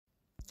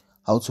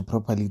how to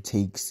properly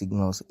take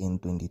signals in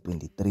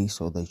 2023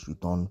 so that you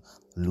don't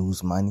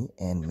lose money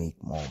and make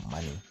more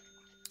money.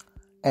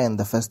 And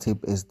the first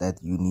tip is that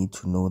you need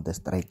to know the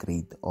strike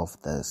rate of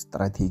the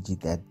strategy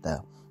that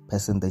the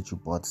person that you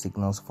bought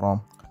signals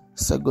from.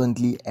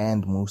 Secondly,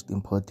 and most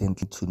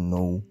importantly, to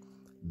know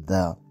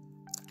the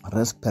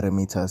risk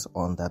parameters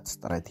on that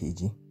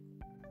strategy.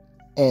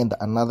 And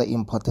another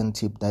important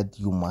tip that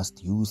you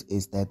must use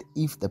is that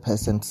if the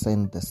person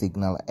sent the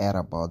signal at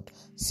about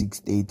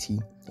 6:30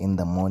 in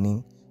the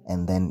morning,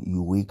 and then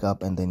you wake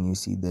up and then you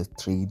see the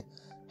trade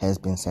has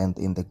been sent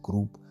in the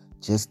group,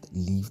 just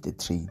leave the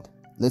trade.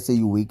 Let's say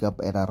you wake up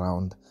at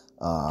around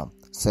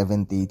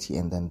 7:30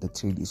 and then the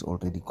trade is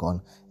already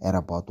gone at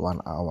about 1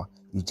 hour.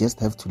 You just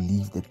have to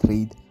leave the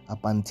trade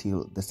up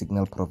until the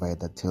signal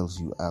provider tells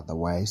you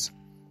otherwise.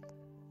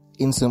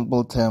 In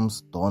simple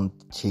terms, don't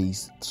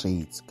chase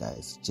trades,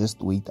 guys.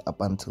 Just wait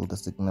up until the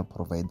signal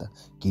provider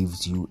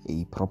gives you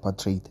a proper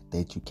trade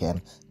that you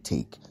can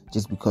take.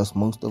 Just because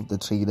most of the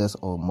traders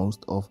or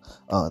most of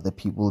the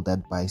people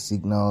that buy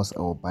signals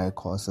or buy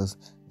courses,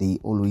 they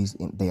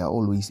are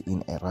always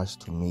in a rush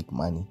to make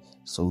money,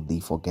 so they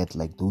forget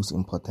like those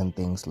important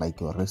things like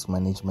your risk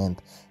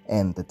management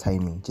and the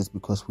timing. Just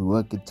because we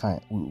work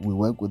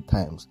with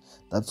times,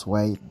 that's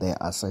why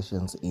there are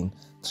sessions in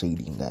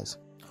trading, guys.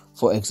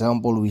 For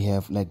example, we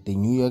have like the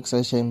New York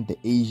session, the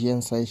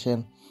Asian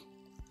session,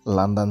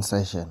 London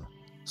session.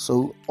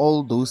 So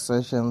all those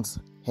sessions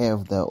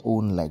have their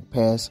own like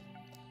pairs.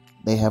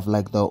 They have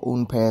like their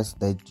own pairs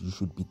that you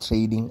should be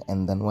trading,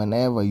 and then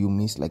whenever you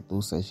miss like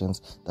those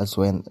sessions, that's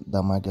when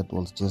the market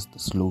will just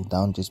slow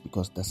down, just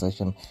because the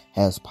session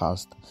has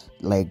passed.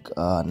 Like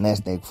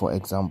Nasdaq, for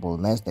example,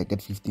 Nasdaq at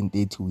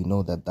 15:30, we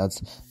know that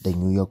that's the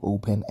New York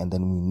Open, and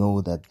then we know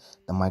that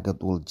the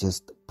market will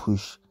just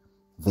push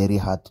very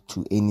hard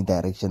to any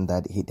direction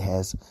that it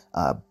has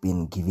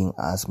been giving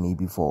us,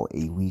 maybe for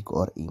a week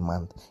or a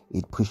month.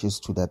 It pushes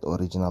to that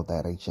original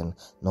direction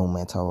no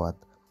matter what.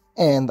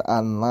 And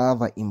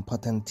another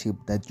important tip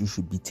that you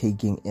should be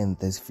taking in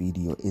this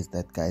video is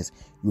that, guys,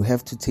 you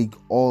have to take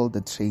all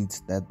the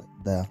trades that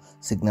the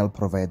signal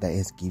provider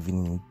is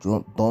giving you.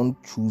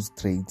 Don't choose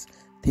trades.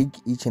 Take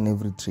each and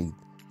every trade.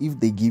 If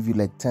they give you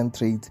like 10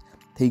 trades,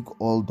 take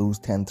all those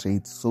 10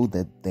 trades so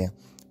that the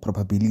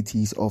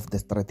probabilities of the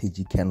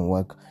strategy can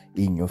work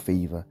in your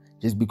favor.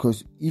 Just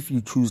because if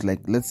you choose, like,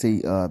 let's say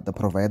the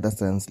provider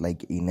sends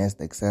like a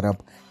Nasdaq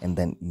setup and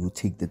then you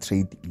take the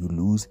trade, you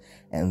lose,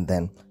 and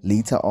then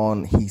later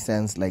on he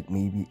sends like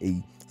maybe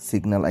a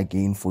signal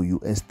again for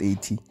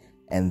US30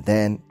 and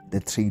then the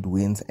trade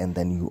wins, and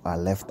then you are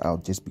left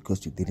out just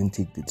because you didn't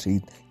take the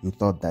trade. You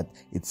thought that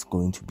it's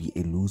going to be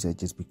a loser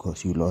just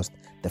because you lost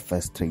the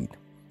first trade,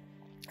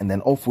 and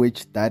then of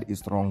which that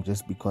is wrong,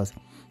 just because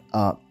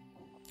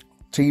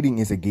trading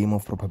is a game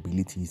of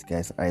probabilities,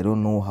 guys. I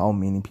don't know how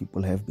many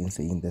people have been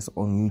saying this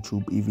on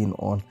YouTube, even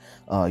on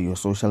your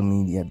social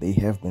media. They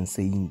have been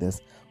saying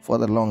this for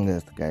the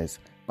longest, guys.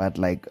 But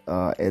like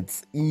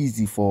it's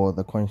easy for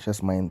the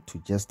conscious mind to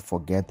just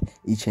forget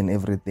each and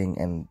everything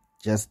and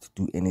just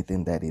do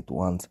anything that it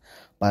wants.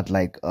 But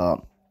like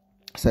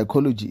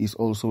psychology is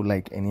also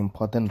like an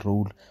important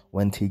role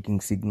when taking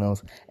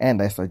signals.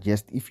 And I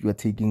suggest if you are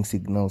taking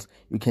signals,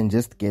 you can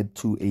just get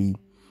to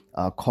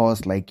a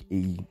course like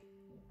a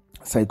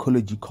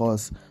psychology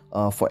course.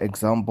 For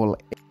example,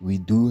 we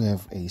do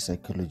have a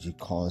psychology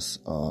course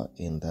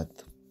in that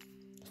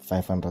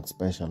 500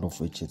 special, of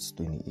which it's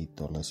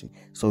 $28,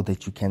 so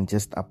that you can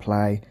just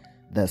apply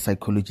the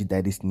psychology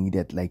that is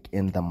needed like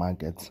in the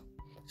market.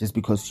 Just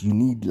because you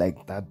need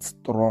like that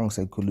strong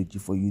psychology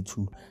for you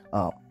to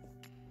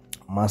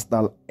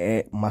master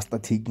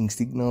taking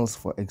signals,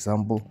 for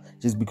example.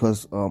 Just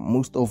because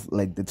most of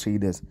like the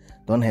traders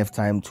don't have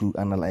time to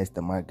analyze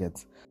the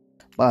markets,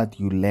 but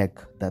you lack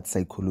that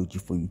psychology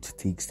for you to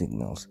take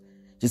signals.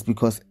 Just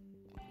because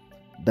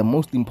the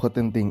most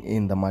important thing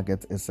in the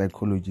market is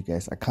psychology,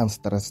 guys. I can't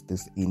stress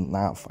this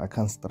enough.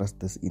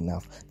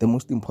 The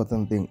most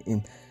important thing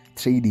in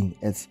trading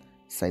is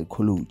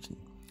psychology,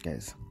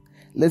 guys.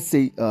 Let's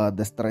say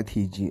the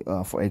strategy,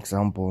 for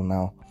example,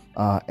 now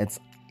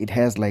it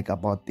has like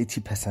about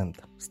 30%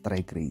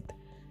 strike rate.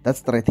 That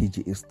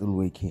strategy is still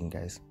working,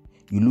 guys.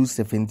 You lose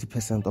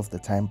 70% of the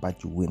time,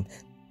 but you win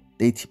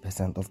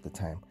 30% of the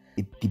time.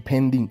 It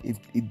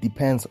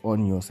depends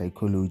on your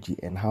psychology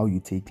and how you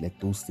take like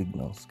those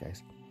signals,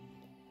 guys.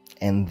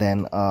 And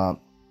then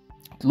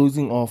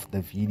closing off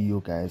the video,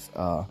 guys,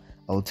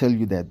 I'll tell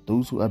you that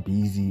those who are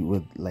busy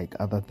with like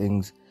other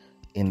things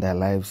in their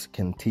lives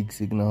can take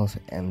signals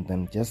and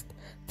then just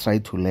try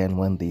to learn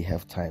when they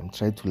have time.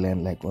 Try to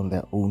learn like on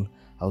their own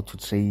how to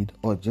trade,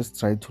 or just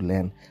try to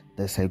learn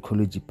the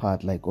psychology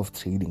part like of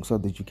trading, so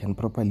that you can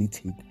properly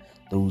take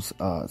those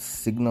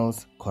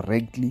signals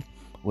correctly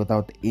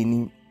without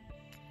any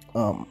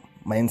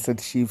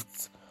mindset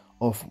shifts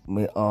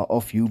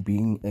of you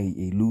being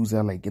a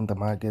loser like in the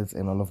markets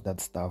and all of that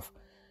stuff.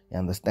 You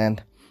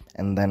understand?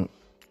 And then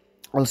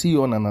I'll see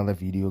you on another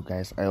video,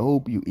 guys. I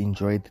hope you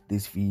enjoyed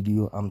this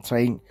video. I'm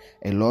trying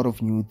a lot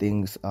of new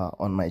things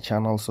on my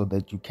channel so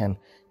that you can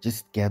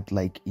just get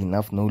like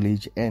enough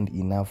knowledge and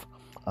enough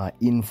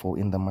info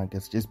in the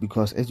markets, just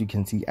because as you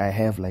can see I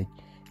have like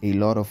a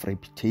lot of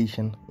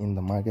reputation in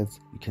the markets.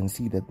 You can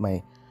see that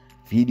my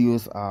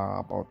videos are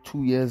about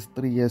 2 years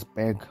 3 years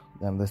back,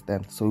 you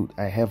understand? So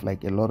I have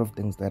like a lot of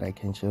things that I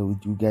can share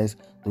with you guys,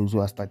 those who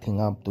are starting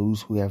up,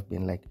 those who have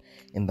been like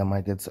in the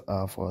markets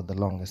for the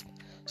longest.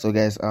 So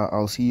guys,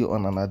 I'll see you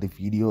on another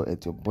video.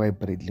 It's your boy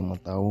Bradley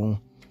Motaung,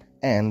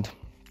 and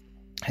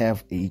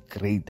have a great